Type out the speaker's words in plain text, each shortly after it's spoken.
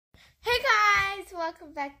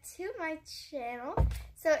welcome back to my channel.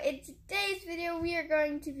 So in today's video we are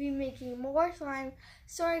going to be making more slime.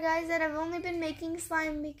 Sorry guys that I've only been making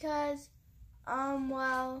slime because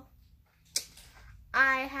well,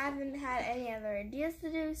 I haven't had any other ideas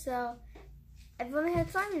to do, so I've only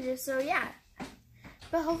had slime to do, so yeah.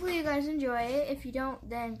 But hopefully you guys enjoy it. If you don't,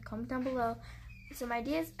 then comment down below some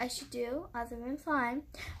ideas I should do other than slime.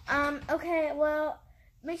 Okay, well,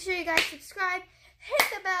 make sure you guys subscribe, hit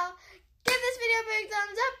the bell, give this video a big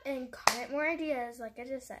thumbs up, and comment more ideas like I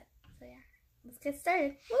just said. So yeah, let's get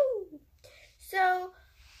started. Woo! So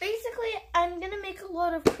basically I'm gonna make a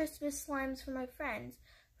lot of Christmas slimes for my friends.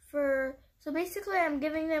 So basically I'm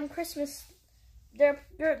giving them Christmas, their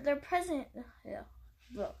present,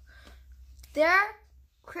 their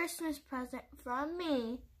Christmas present from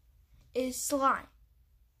me is slime.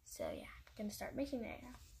 So yeah, I'm gonna start making it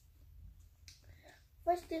now.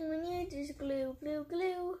 First thing we need is glue, glue,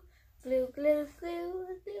 glue, glue, glue, glue,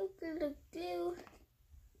 glue, glue, glue.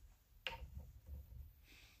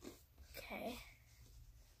 Okay,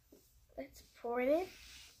 let's pour it in.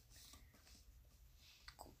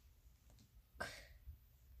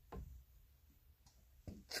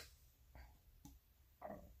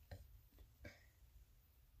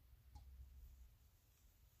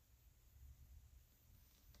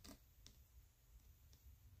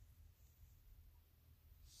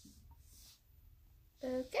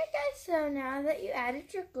 Okay guys, so now that you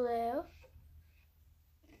added your glue,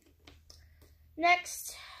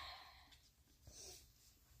 next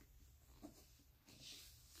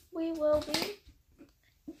we will be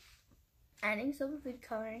adding some food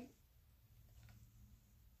coloring.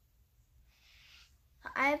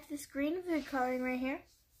 I have this green food coloring right here.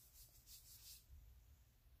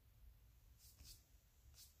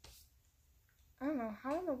 I don't know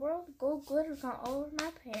how in the world gold glitter got all over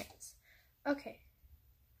my pants. Okay.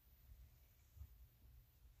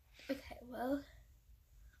 Okay, well,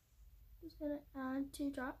 I'm just gonna add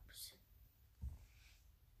 2 drops.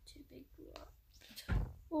 2 big drops.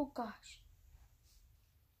 Oh gosh.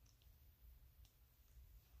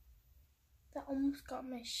 That almost got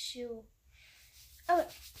my shoe. Oh,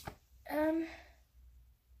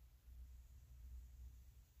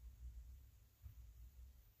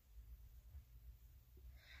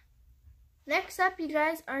 next up, you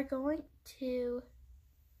guys are going to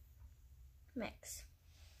mix.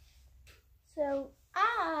 So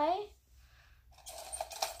I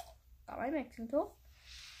got my mixing tool.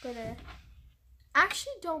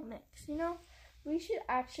 Actually don't mix, you know. We should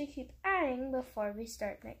actually keep adding before we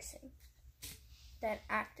start mixing. Then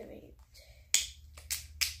activate.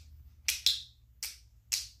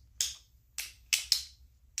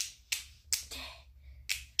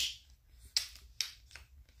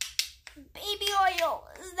 Baby oil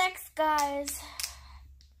is next, guys.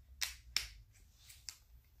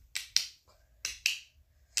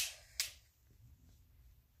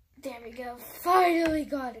 There we go. Finally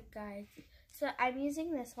got it, guys. So I'm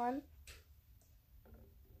using this one.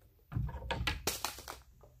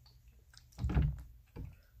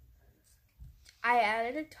 I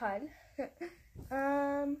added a ton.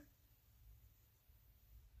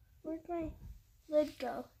 Where'd my lid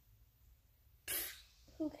go?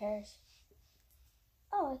 Who cares?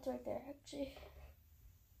 Oh, it's right there, actually.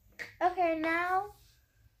 Okay, now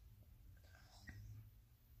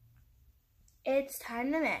it's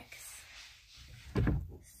time to mix.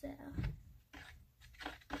 So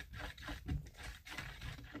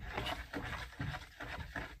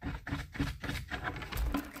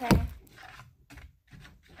okay.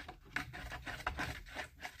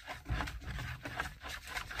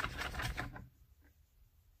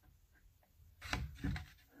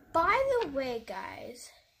 By the way,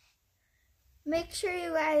 guys, make sure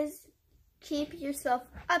you guys keep yourself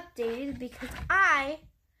updated because I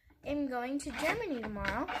am going to Germany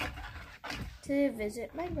tomorrow to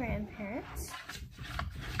visit my grandparents.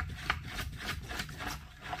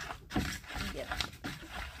 Yep.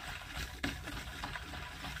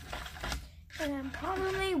 And I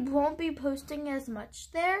probably won't be posting as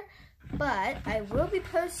much there, but I will be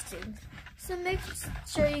posting. So make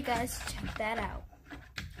sure you guys check that out.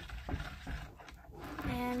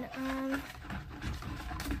 And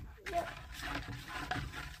yep.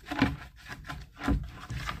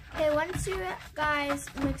 Okay, once you guys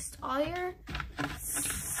mixed all your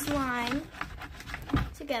slime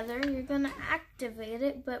together, you're gonna activate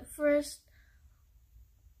it, but first,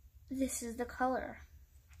 this is the color.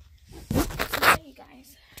 Okay, you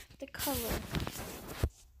guys, the color.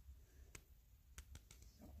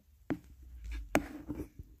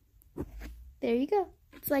 There you go.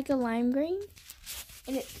 It's like a lime green,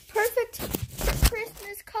 and it's perfect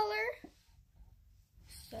Christmas color.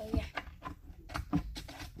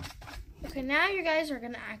 Okay, now you guys are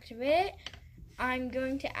gonna activate it. I'm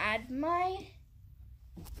going to add my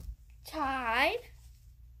Tide.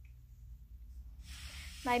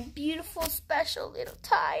 My beautiful, special little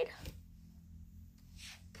Tide.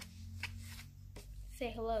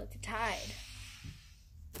 Say hello to Tide.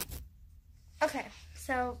 Okay,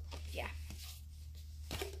 so yeah.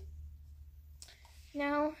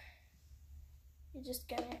 Now you're just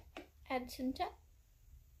gonna add some Tide.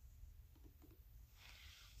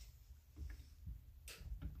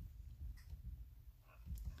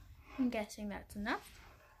 I'm guessing that's enough,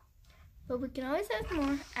 but we can always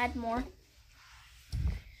add more.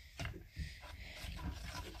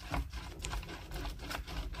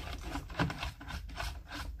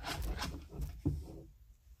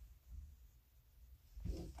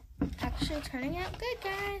 Actually turning out good,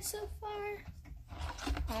 guys, so far.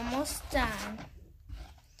 Almost done.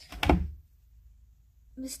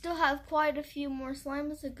 We still have quite a few more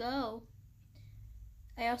slimes to go.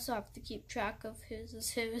 I also have to keep track of whose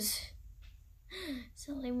is whose.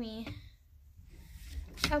 Silly me.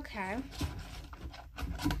 Okay.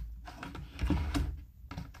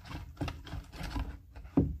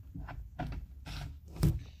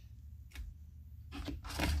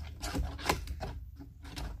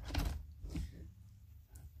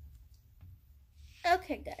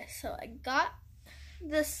 Okay, guys, so I got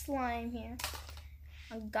this slime here.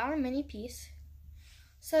 I got a mini piece.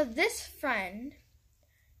 So this friend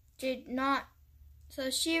did not,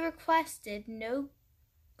 so she requested no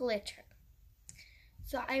glitter.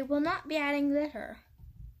 So I will not be adding glitter.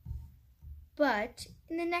 But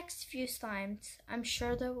in the next few slimes, I'm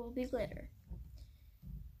sure there will be glitter.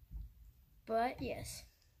 But yes.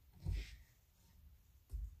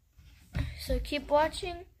 So keep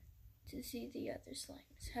watching to see the other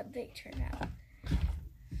slimes, how they turn out.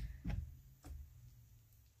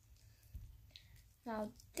 Now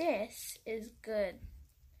this is good,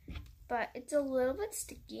 but it's a little bit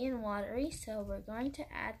sticky and watery, so we're going to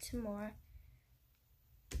add some more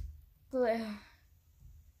glue.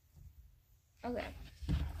 Okay.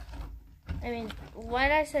 I mean, why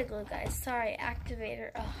did I say glue, guys? Sorry,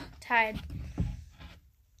 activator. Oh, Tide.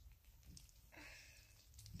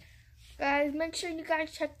 Guys, make sure you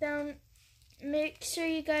guys make sure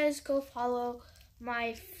you guys go follow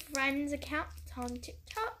my friend's account on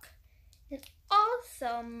TikTok. It's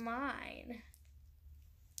also mine.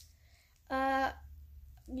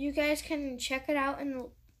 You guys can check it out in the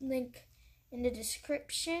link in the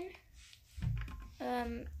description.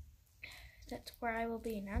 That's where I will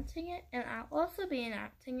be announcing it, and I'll also be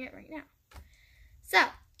announcing it right now.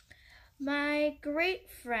 So, my great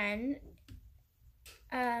friend,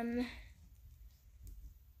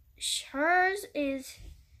 hers is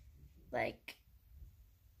like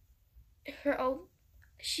her own.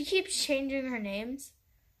 She keeps changing her names.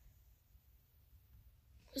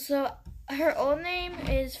 So her old name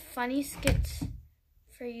is Funny Skits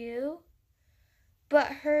for You, but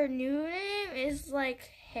her new name is like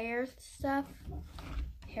hair stuff.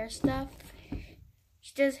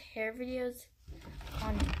 She does hair videos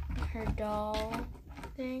on her doll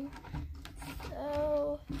thing.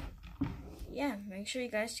 So yeah, make sure you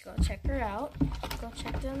guys go check her out. Go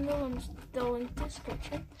check down the link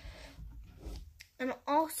description. And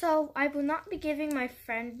also, I will not be giving my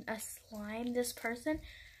friend a slime, this person,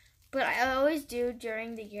 but I always do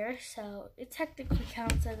during the year, so it technically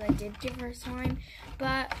counts as I did give her a slime.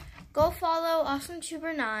 But go follow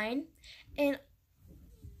AwesomeTuber9, and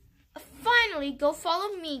finally, go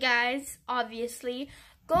follow me, guys, obviously.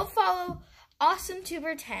 Go follow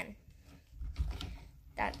AwesomeTuber10.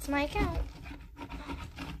 That's my account.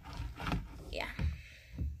 Yeah.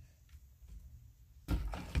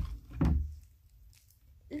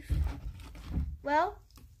 Well,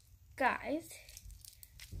 guys,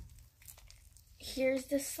 here's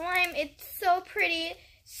the slime. It's so pretty,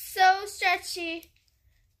 so stretchy,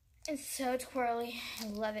 and so twirly. I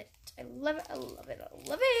love it. I love it. I love it. I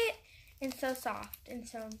love it. And so soft and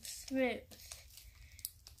so smooth.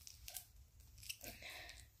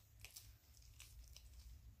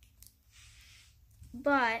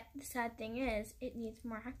 But the sad thing is, it needs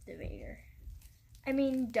more activator. I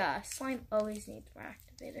mean, duh, slime always needs more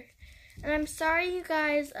activator. And I'm sorry, you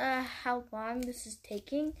guys, how long this is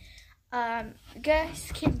taking. You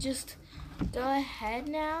guys can just go ahead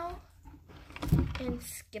now and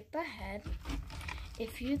skip ahead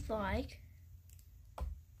if you'd like.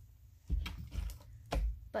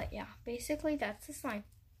 But yeah, basically that's the slime.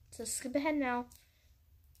 So skip ahead now.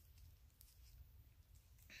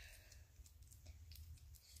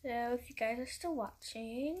 So if you guys are still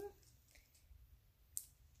watching,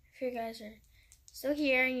 if you guys are still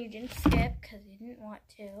here and you didn't skip because you didn't want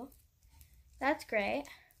to, That's great.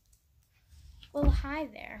 Well, hi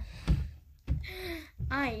there.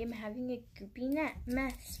 I am having a goopy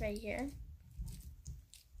mess right here.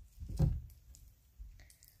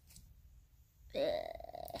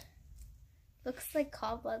 Ugh. Looks like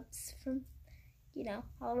cobwebs from,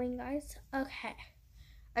 Halloween, guys. Okay.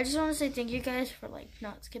 I just want to say thank you guys for,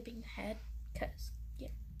 not skipping ahead. Because, yeah.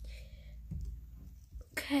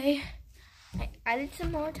 Okay. I added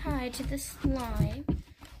some more Tide to the slime.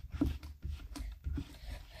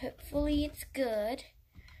 Hopefully it's good.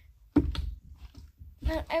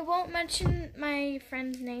 I won't mention my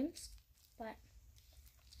friends' names, but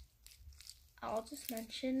I'll just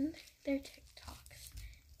mention their TikToks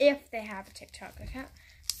if they have a TikTok account.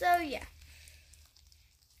 So yeah.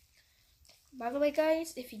 By the way,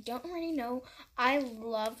 guys, if you don't already know, I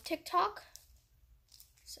love TikTok.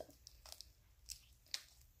 So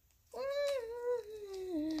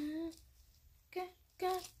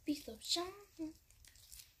gotta be so shy.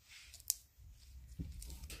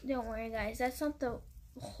 Don't worry, guys. That's not the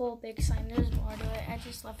whole big slime. There's more to it. I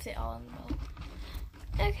just left it all in the middle.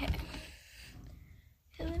 Okay.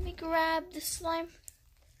 So let me grab the slime.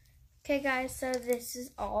 Okay, guys. So this is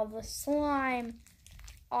all the slime,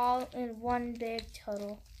 all in one big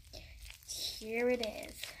total. Here it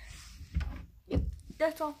is. Yep,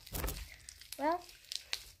 that's all. Well,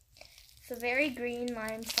 it's a very green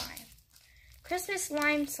lime slime. Christmas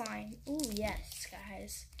lime slime. Ooh, yes,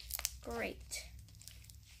 guys. Great.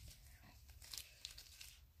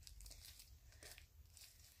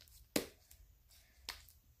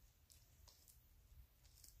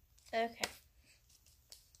 Okay.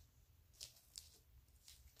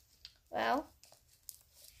 Well,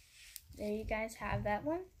 there you guys have that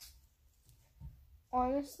one.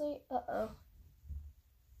 Honestly, I don't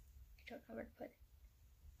know where to put it.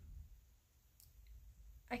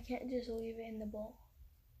 I can't just leave it in the bowl.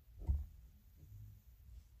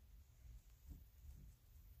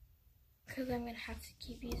 Because I'm going to have to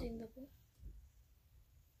keep using the bowl.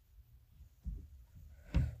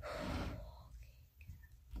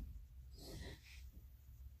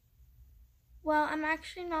 Well, I'm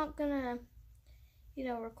actually not gonna,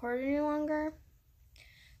 record any longer.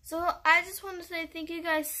 So I just want to say thank you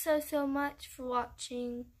guys so much for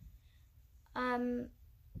watching.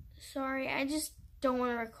 Sorry, I just don't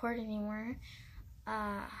want to record anymore.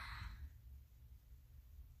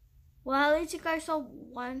 Well, at least you guys saw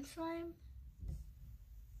one slime.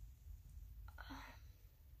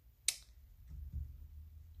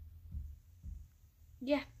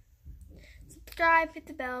 Yeah. Subscribe, hit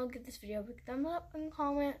the bell, give this video a big thumbs up, and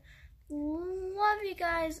comment. Love you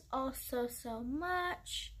guys all so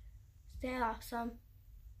much. Stay awesome.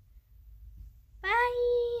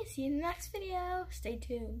 Bye. See you in the next video. Stay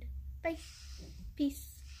tuned. Bye.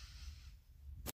 Peace.